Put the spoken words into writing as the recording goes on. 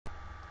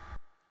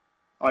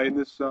In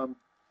this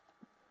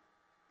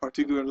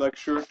particular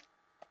lecture,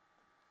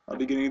 I'll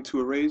be getting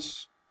into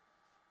arrays.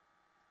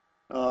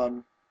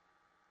 Um,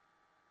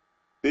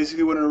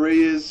 Basically, what an array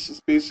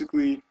is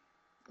basically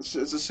it's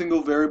a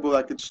single variable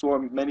that can store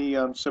many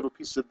several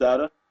pieces of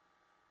data.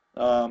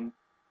 Um,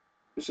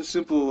 it's a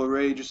simple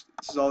array. Just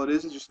this is all it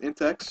is. It's just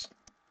int x,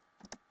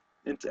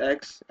 and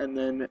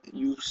then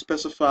you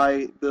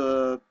specify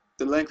the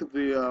length of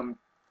the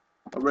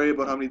array,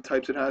 about how many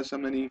types it has, how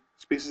many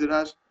spaces it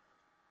has.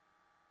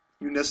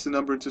 You nest the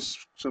number into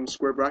some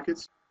square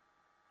brackets.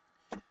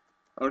 I'm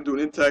going to do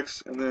an int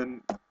x, and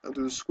then I'll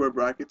do the square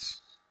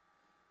brackets,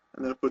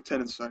 and then I'll put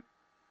 10 inside.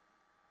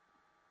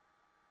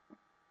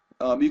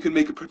 You can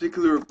make a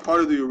particular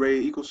part of the array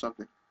equal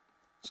something.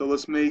 So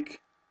let's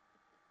make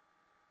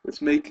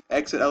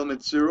x at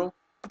element 0.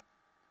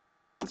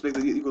 Let's make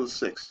that equal to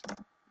 6.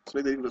 Let's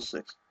make that equal to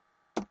 6.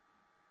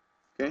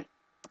 Okay?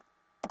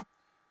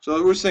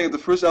 So we're saying that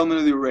the first element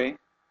of the array,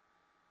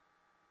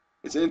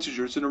 it's an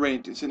integer, it's an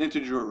array, it's an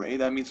integer array.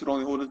 That means it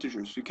only hold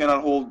integers. You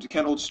can't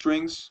hold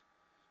strings,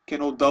 you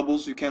can't hold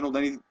doubles, you can't hold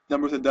any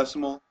number with a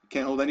decimal, you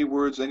can't hold any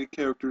words, any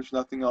characters,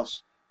 nothing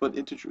else but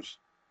integers.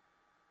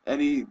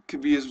 Any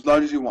can be as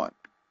large as you want.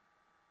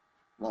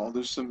 Well,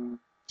 there's some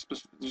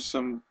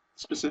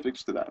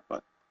specifics to that,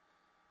 but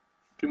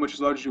pretty much as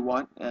large as you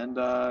want, and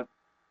you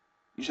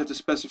just have to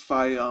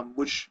specify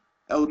which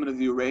element of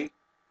the array.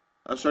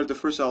 I'm starting the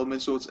first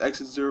element, so it's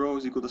x at 0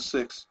 is equal to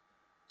 6.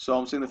 So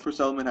I'm saying the first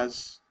element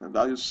has a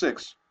value of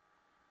 6.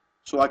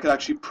 So I could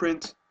actually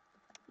print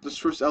what this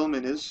first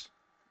element is.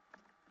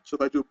 So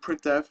if I do a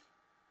printf,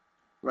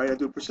 right, I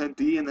do a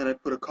 %d, and then I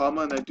put a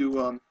comma, and I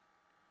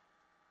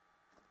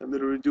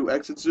literally do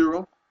x at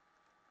 0.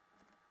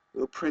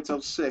 It'll print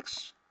out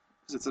 6,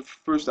 because it's the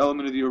first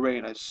element of the array,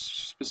 and I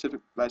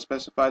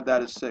specified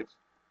that as 6.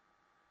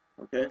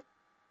 Okay.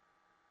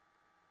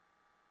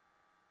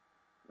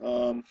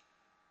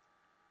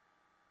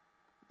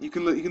 You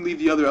can leave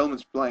the other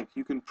elements blank.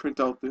 You can print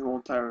out the whole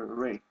entire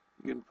array.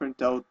 You can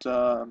print out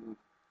 0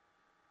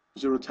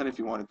 to 10 if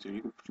you wanted to.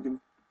 You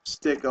can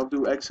stick. I'll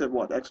do x at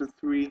what? X at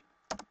 3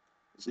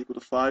 is equal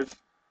to 5.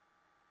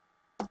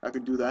 I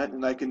can do that,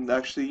 and I can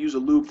actually use a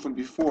loop from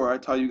before. I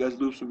taught you guys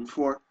loops from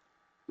before.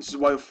 This is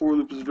why a for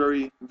loop is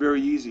very,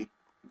 very easy.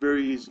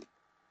 Very easy.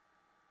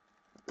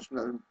 Just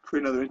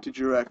create another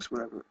integer x,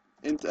 whatever.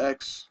 Int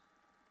x.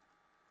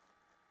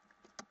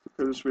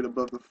 Prepare this right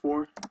above the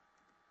 4.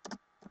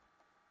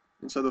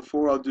 Inside the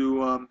 4, I'll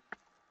do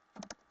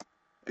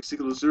x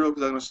equal to 0,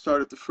 because I'm going to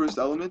start at the first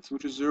element,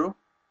 which is 0.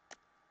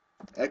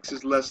 X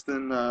is less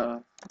than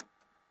 10.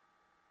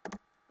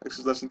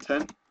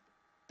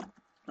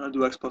 I'll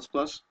do x plus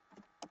plus,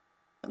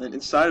 and then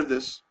inside of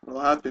this, what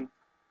will happen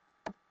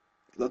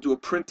is I'll do a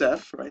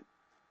printf, right?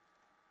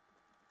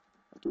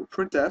 I'll do a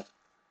printf,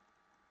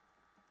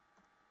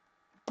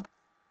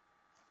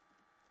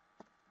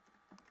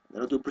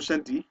 then I'll do a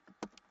 %d,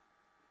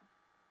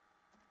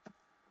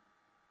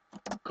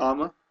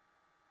 comma,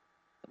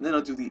 and then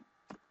I'll do the,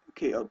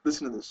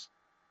 listen to this,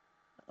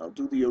 I'll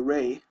do the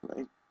array,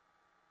 right?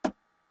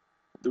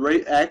 The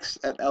array x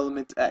at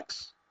element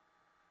x.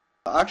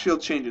 Actually, I'll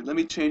change it. Let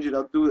me change it.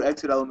 I'll do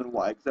x at element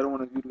y, because I don't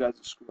want you guys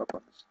to screw up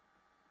on this.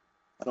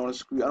 I don't want to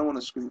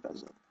screw you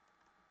guys up.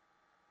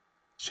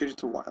 Change it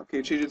to y.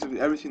 Okay, change it to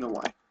everything to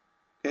y.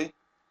 Okay.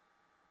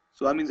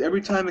 So that means every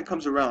time it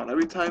comes around,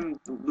 every time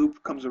the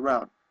loop comes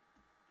around,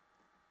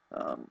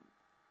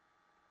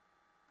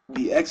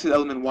 the x at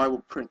element y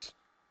will print.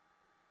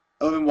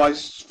 Element y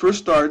first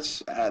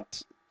starts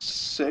at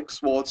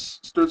 6. Well, it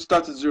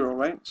starts at 0,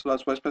 right? So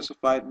that's why I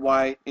specified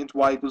y int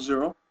y equals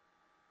 0.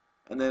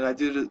 And then I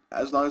did it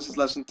as long as it's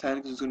less than 10,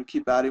 because it's going to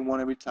keep adding 1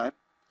 every time,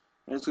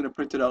 and it's going to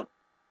print it out.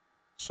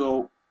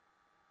 So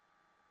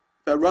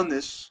if I run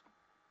this,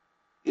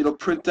 it'll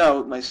print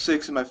out my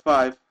 6 and my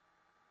 5.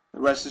 The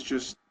rest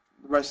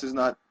is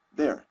not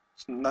there.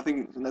 It's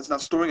nothing. That's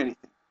not storing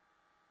anything.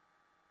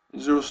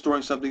 0 is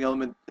storing something.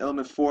 Element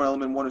 4,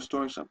 element 1 is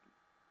storing something.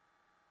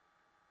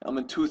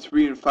 Element 2,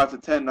 3, and 5 to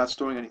 10 not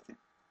storing anything.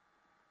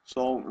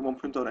 So it won't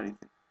print out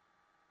anything.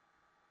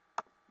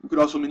 You could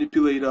also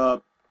manipulate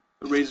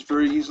arrays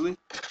very easily.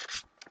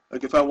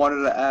 Like if I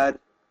wanted to add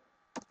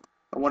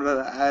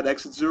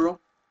x at 0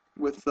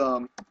 with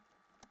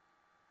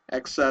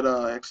x at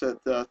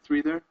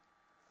 3 there.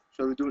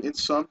 So we do an int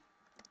sum,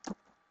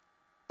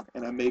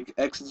 and I make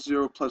x at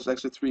 0 plus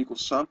x at 3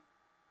 equals sum.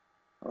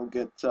 I'll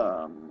get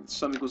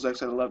sum equals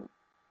x at 11.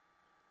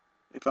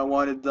 If I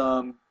wanted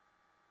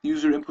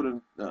user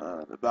input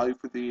the value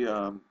for the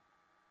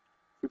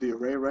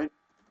array, right?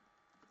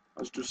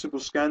 I'll just do a simple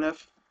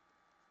scanf,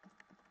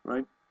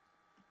 right?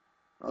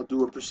 I'll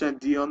do a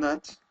 %d on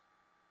that,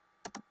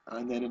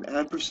 and then an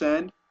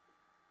ampersand.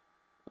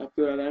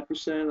 After that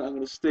ampersand, I'm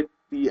going to stick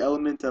the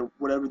element at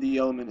whatever the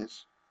element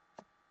is.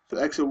 So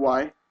x at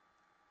y,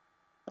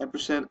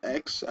 ampersand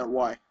x at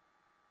y.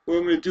 What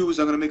I'm going to do is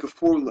I'm going to make a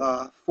for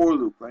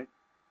loop, right?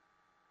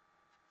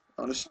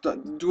 I'm going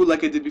to do it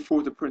like I did before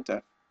with the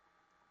printf.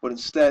 But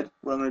instead,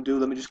 what I'm going to do,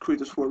 let me just create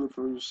this for loop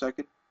for a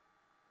second.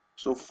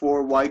 So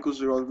for y equals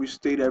 0, I'll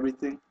restate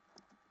everything.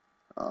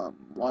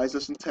 Y is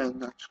less than 10. I'm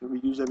just going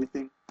to reuse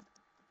everything.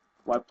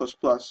 Y plus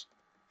plus.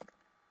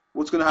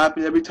 What's going to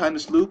happen every time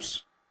this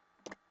loops?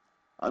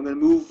 I'm going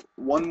to move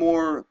one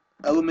more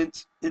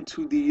element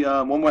into the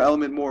one more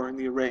element more in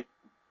the array.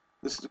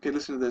 Listen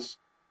to this.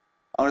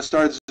 I'm going to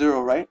start at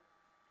 0, right?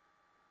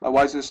 My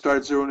Y is going to start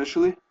at 0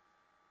 initially.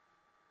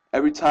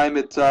 Every time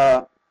it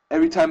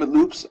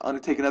loops, I'm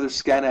going to take another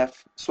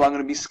scanf. So I'm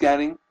going to be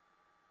scanning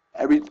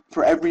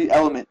for every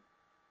element.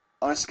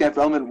 I'm going to scan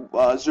for element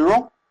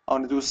 0. I'm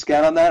going to do a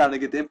scan on that. I'm going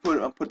to get the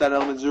input and put that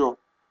element 0.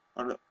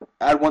 I'm going to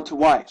add 1 to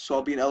Y. So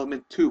I'll be in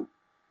element 2.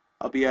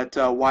 I'll be at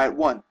Y at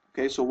 1.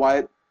 Okay, so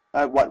Y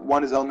at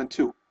 1 is element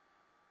 2.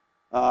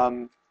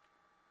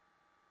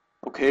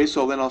 Okay,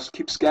 so then I'll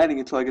keep scanning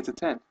until I get to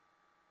 10.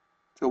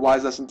 So Y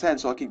is less than 10,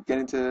 so I'll keep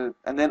getting to,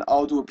 and then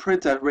I'll do a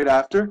printf right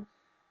after,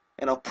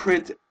 and I'll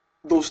print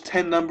those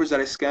 10 numbers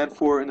that I scanned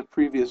for in the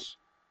previous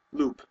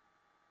loop.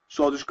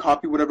 So I'll just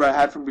copy whatever I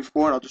had from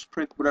before, and I'll just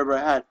print whatever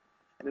I had,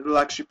 and it'll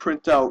actually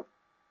print out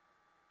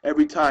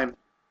every time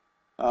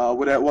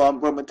what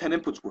my 10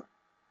 inputs were.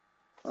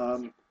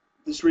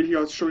 This right here,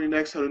 I'll show you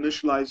next how to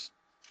initialize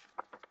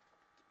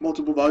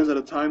multiple values at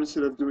a time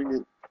instead of doing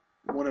it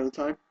one at a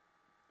time.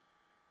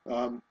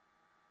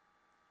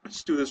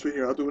 Let's do this right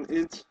here. I'll do an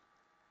int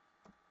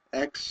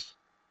x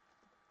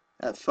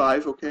at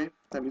 5, okay?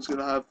 That means it's going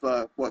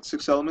to have,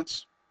 6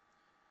 elements?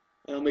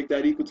 And I'll make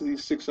that equal to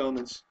these 6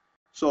 elements.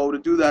 So to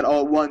do that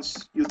all at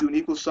once, you'll do an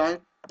equal sign.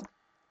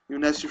 You'll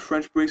nest your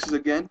French braces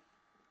again.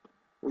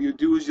 What you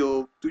do is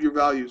you'll do your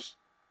values.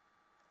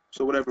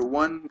 So whatever,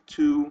 1,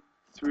 2,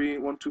 3,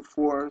 1, 2,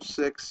 4,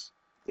 6,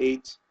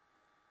 8,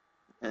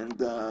 and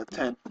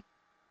 10.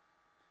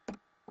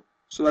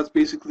 So that's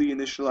basically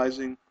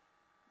initializing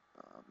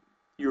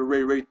your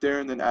array right there,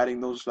 and then adding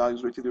those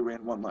values right to the array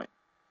in one line.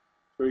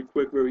 Very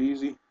quick, very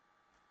easy.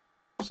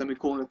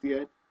 Semicolon at the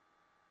end.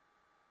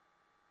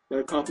 That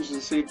accomplishes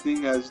the same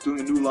thing as doing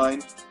a new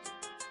line.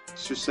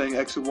 It's just saying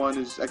x of 1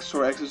 is x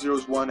of 0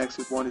 is 1, x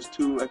of 1 is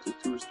 2, x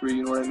of 2 is 3.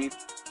 You know what I mean?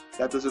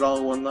 That does it all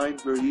in one line.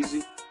 Very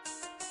easy.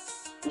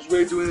 There's a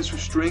way of doing this for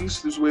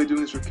strings. There's a way of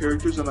doing this for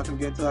characters. I'm not going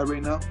to get into that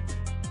right now.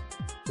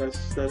 That's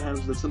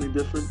something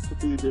different,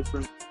 completely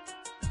different.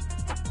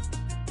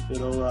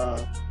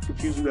 It'll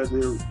confuse you guys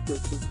later.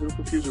 It'll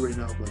confuse you right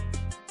now, but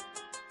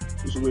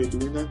there's a way of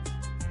doing that.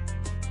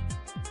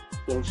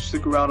 So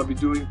stick around. I'll be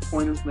doing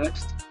pointers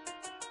next.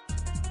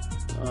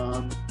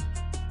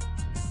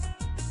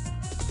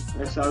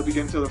 Next, I'll be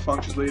getting to other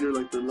functions later,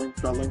 like the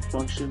length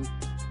function,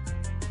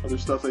 other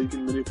stuff that you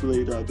can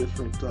manipulate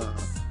different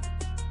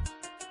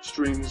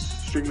strings,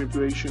 string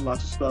manipulation,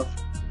 lots of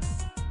stuff.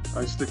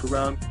 Alright, stick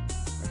around.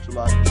 Thanks a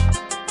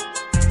lot.